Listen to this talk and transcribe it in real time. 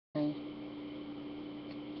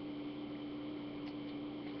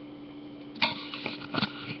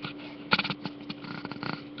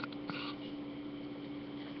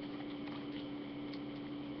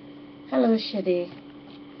Hello, Shade.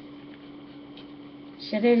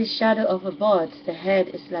 Shade is shadow of a bird. The head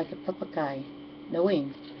is like a papagayi. The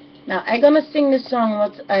wing. Now, I'm gonna sing the song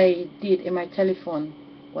what I did in my telephone,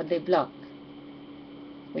 what they blocked,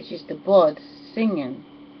 which is the bird singing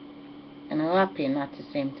and rapping at the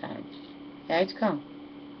same time. Yeah, it's come.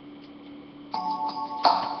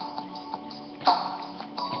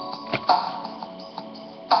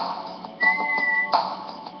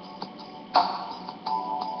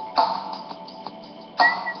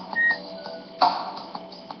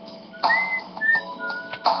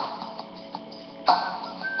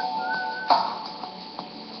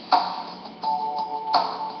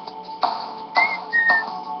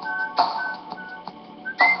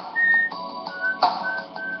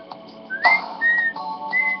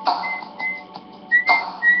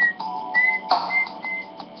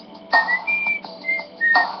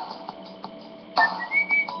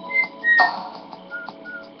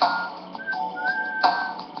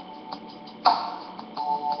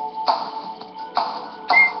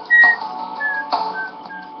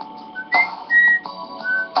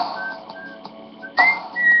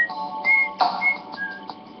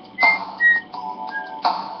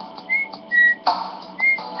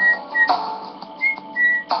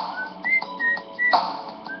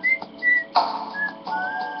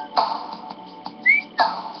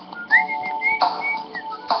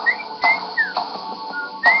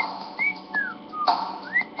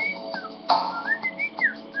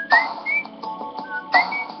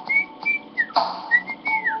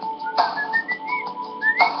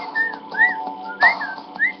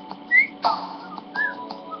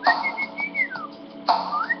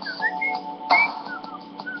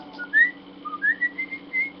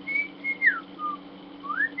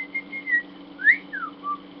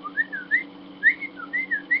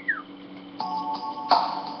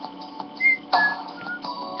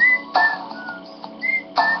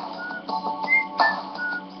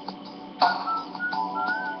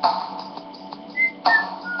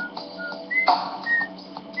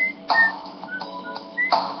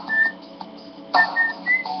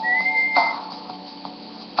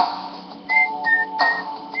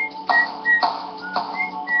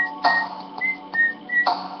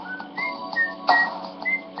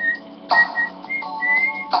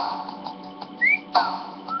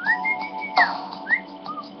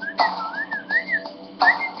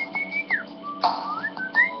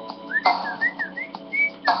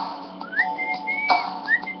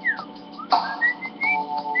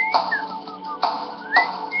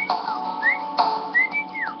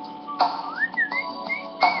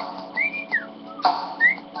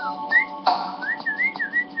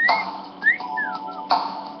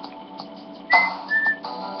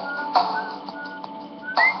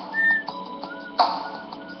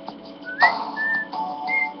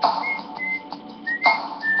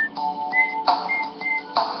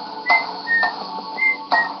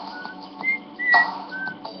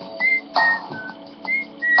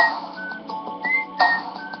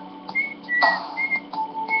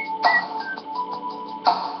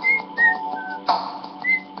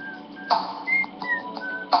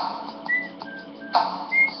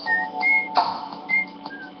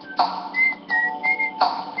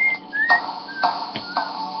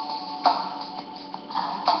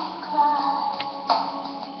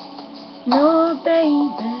 No,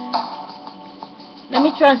 baby. Let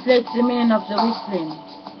me translate the meaning of the whistling.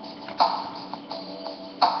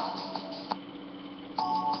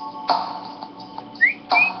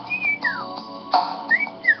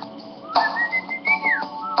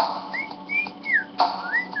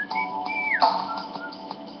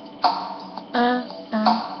 La la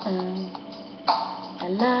la,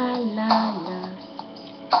 la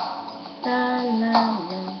la la,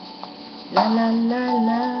 la la la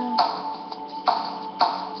la.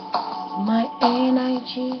 My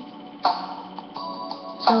energy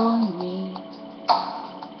told me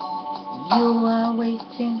you are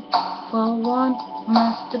waiting for one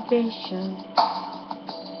masturbation.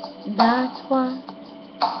 That's what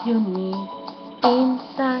you need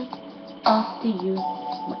inside of the you.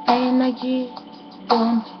 My energy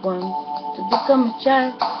don't want to become a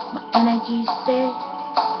child. My energy said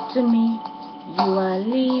to me, you are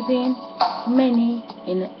leaving many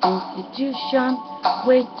in an institution,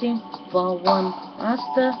 waiting for one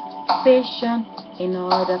masturbation in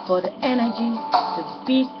order for the energy to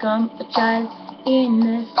become a child in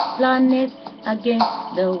this planet again.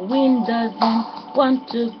 The wind doesn't want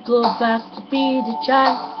to go back to be the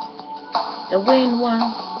child. The wind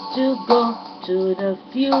wants to go to the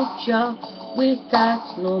future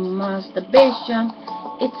without no masturbation.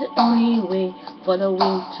 It's the only way for the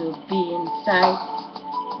wind to be inside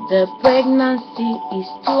The pregnancy is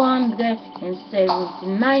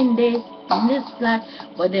 279 days in this life,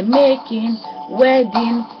 but they're making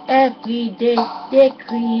wedding every day. They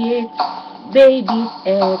create babies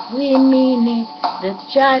every minute. The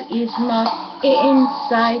child is not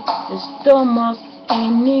inside the stomach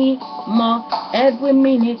anymore. Every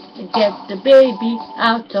minute to get the baby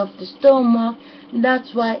out of the stomach.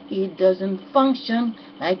 That's why it doesn't function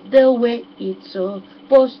like the way it's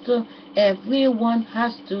supposed to. Everyone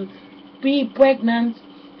has to be pregnant.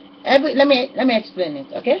 Let me explain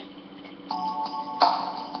it, okay?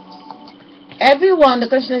 Everyone, the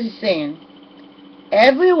question is saying,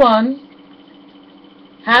 everyone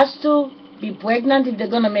has to be pregnant if they're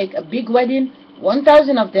gonna make a big wedding.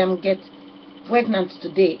 1,000 of them get pregnant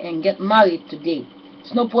today and get married today.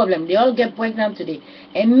 It's no problem. They all get pregnant today,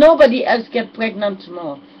 and nobody else get pregnant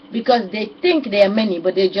tomorrow because they think they are many,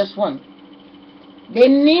 but they're just one. They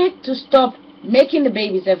need to stop making the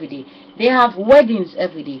babies every day. They have weddings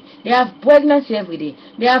every day. They have pregnancy every day.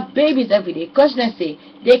 They have babies every day. Consciousness say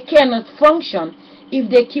they cannot function if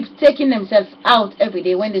they keep taking themselves out every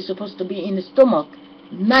day when they're supposed to be in the stomach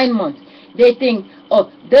 9 months. They think, oh,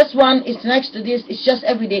 this one is next to this. It's just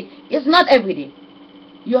every day. It's not every day.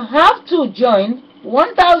 You have to join.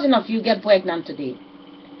 1,000 of you get pregnant today,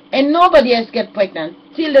 and nobody else get pregnant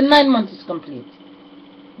till the 9 months is complete.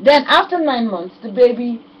 Then after 9 months, the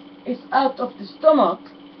baby is out of the stomach.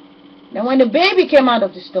 Then when the baby came out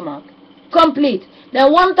of the stomach, complete.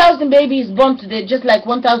 Then 1,000 babies born today, just like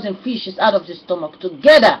 1,000 fish is out of the stomach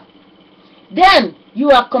together. Then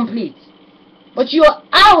you are complete. But you are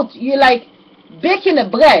out. You're like baking a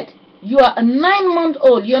bread. You are a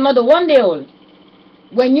 9-month-old. You're not a 1-day-old.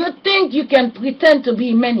 When you think you can pretend to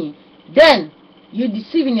be many, then you're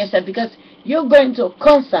deceiving yourself, because you're going to a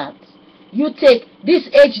concert. You take this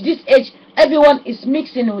age, everyone is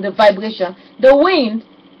mixing with the vibration. The wind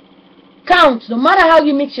counts, no matter how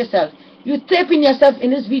you mix yourself. You're taping yourself in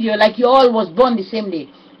this video like you all was born the same day.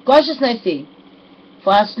 Consciousness say,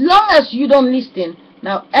 for as long as you don't listen,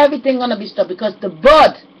 now everything gonna be stopped, because the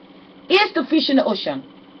bird is the fish in the ocean.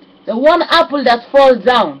 The one apple that falls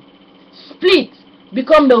down, split,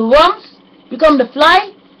 become the worms, become the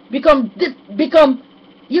fly, become,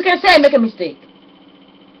 you can say I make a mistake.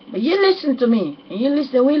 But you listen to me, and you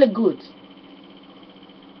listen really good.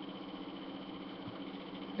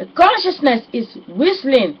 The consciousness is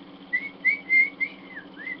whistling.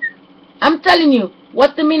 I'm telling you,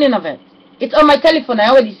 what's the meaning of it? It's on my telephone, I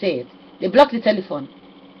already say it. They blocked the telephone.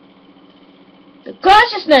 The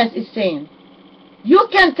consciousness is saying, you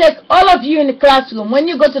can take all of you in the classroom. When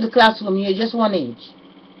you go to the classroom, you're just one age.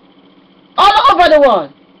 All over the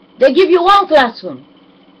world, they give you one classroom.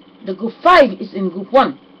 The group 5 is in group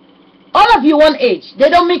 1. All of you one age. They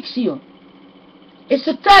don't mix you. It's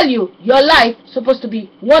to tell you your life is supposed to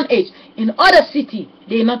be one age. In other city,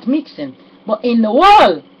 they're not mixing. But in the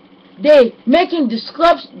world, they making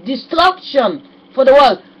destruction for the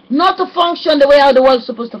world, not to function the way how the world is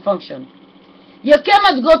supposed to function. You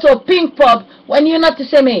cannot go to a pink pub when you're not the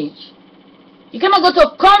same age. You cannot go to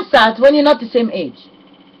a concert when you're not the same age.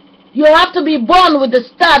 You have to be born with the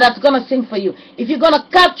star that's going to sing for you. If you're going to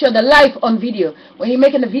capture the life on video, when you're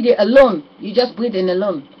making a video alone, you just breathe in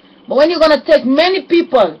alone. But when you're going to take many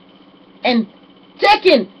people and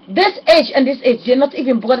taking this age and this age, they're not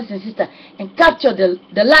even brothers and sisters, and capture the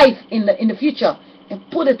life in the future and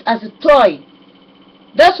put it as a toy.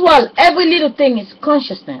 That's why every little thing is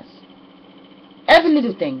consciousness. Every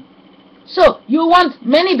little thing. So you want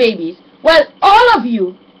many babies, well, all of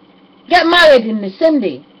you get married in the same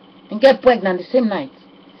day and get pregnant the same night.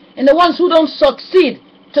 And the ones who don't succeed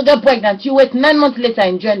to get pregnant, you wait 9 months later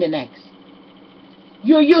and join the next.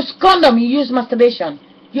 You use condom, you use masturbation.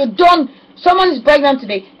 You don't, someone is pregnant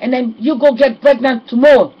today and then you go get pregnant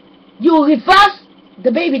tomorrow. You reverse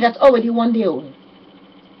the baby that's already 1 day old.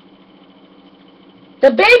 The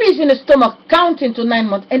baby is in the stomach counting to 9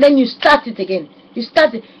 months, and then you start it again. You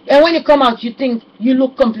start it, and when you come out, you think you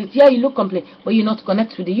look complete. Yeah, you look complete, but you're not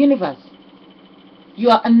connected with the universe. You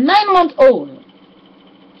are a 9-month-old.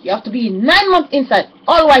 You have to be 9 months inside.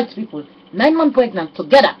 All white people, 9 months pregnant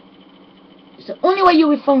together. It's the only way you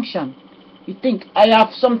will function. You think, I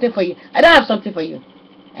have something for you. I don't have something for you.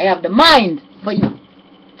 I have the mind for you.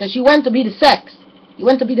 Because you want to be the sex. You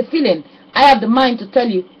want to be the feeling. I have the mind to tell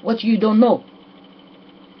you what you don't know.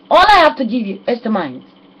 All I have to give you is the mind.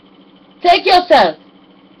 Take yourself.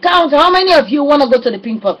 Count how many of you want to go to the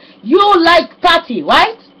pink pub. You like party,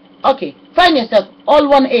 right? Okay, find yourself all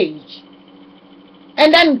one age.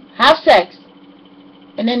 And then have sex.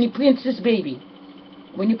 And then you print this baby.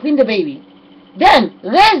 When you print the baby, then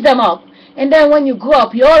raise them up. And then when you grow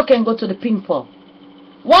up, you all can go to the pink pub.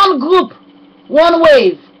 one group, one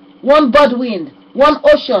wave, one bird wind, one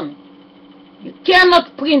ocean. You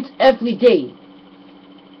cannot print every day.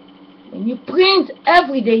 When you print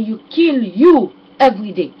every day, you kill you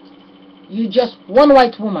every day. You just one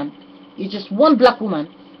white woman, you just one black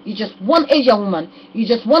woman, you just one Asian woman, you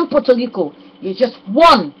just one Puerto Rico, you just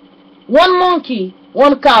one monkey,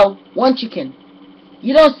 one cow, one chicken.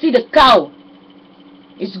 You don't see the cow.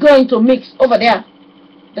 It's going to mix over there.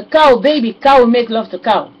 The cow, baby cow will make love to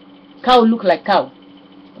cow. Cow look like cow.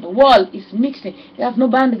 The world is mixing. They have no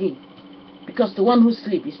boundary. Because the one who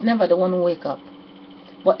sleeps is never the one who wake up.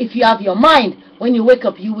 But if you have your mind, when you wake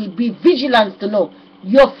up, you will be vigilant to know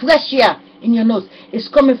your fresh air in your nose is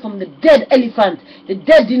coming from the dead elephant, the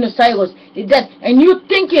dead dinosaurs, the dead. And you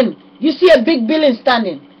thinking, you see a big building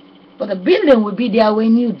standing. But the building will be there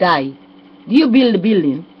when you die. Do you build the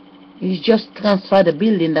building? You just transfer the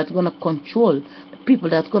building that's going to control the people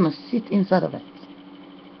that's going to sit inside of it.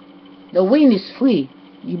 The wind is free.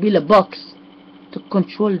 You build a box to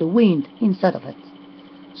control the wind inside of it.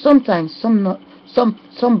 Sometimes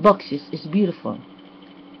some boxes is beautiful.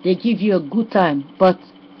 They give you a good time. But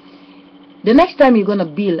the next time you're going to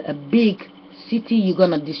build a big city you're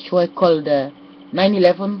going to destroy called the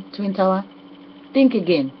 9/11 Twin Tower, think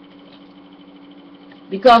again.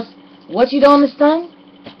 Because what you don't understand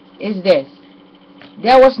is this.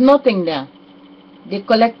 There was nothing there. They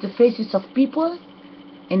collect the faces of people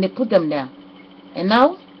and they put them there. And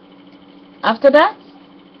now, after that,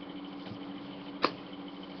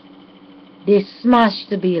 they smashed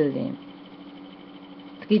the building.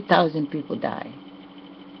 3,000 people died.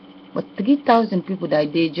 But 3,000 people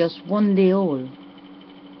died. They just 1 day old.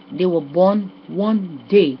 They were born 1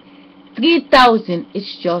 day. 3,000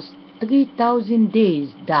 is just 3,000 days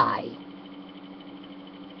die.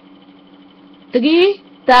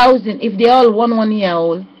 3,000, if they all 1 year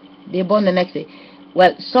old, they born the next day.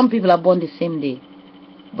 Well, some people are born the same day.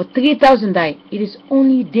 But 3,000 die. It is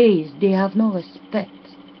only days. They have no respect.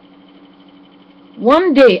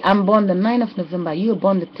 1 day, I'm born the 9th of November. You're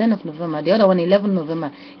born the 10th of November. The other one, 11th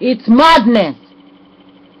November. It's madness.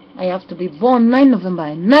 I have to be born 9 November.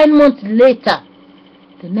 And 9 months later,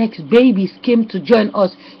 the next babies came to join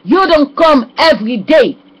us. You don't come every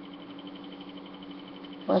day.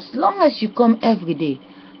 For as long as you come every day,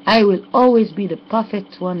 I will always be the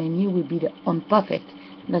perfect one and you will be the unperfect.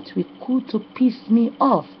 That will cool to piss me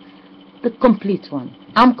off. The complete one.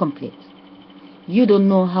 I'm complete. You don't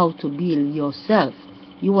know how to build yourself.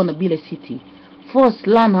 You want to build a city. First,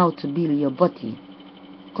 learn how to build your body.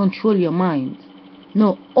 Control your mind.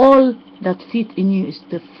 No, all that fit in you is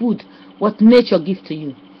the food, what nature gives to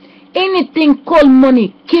you. Anything called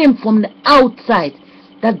money came from the outside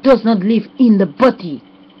that does not live in the body.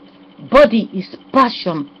 Body is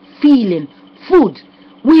passion, feeling, food.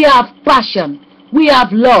 We have passion. We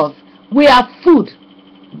have love. We have food.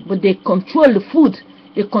 But they control the food.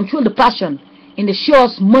 They control the passion. And they show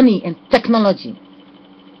us money and technology.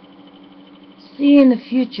 See you in the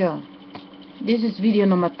future. This is video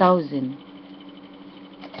number 1000.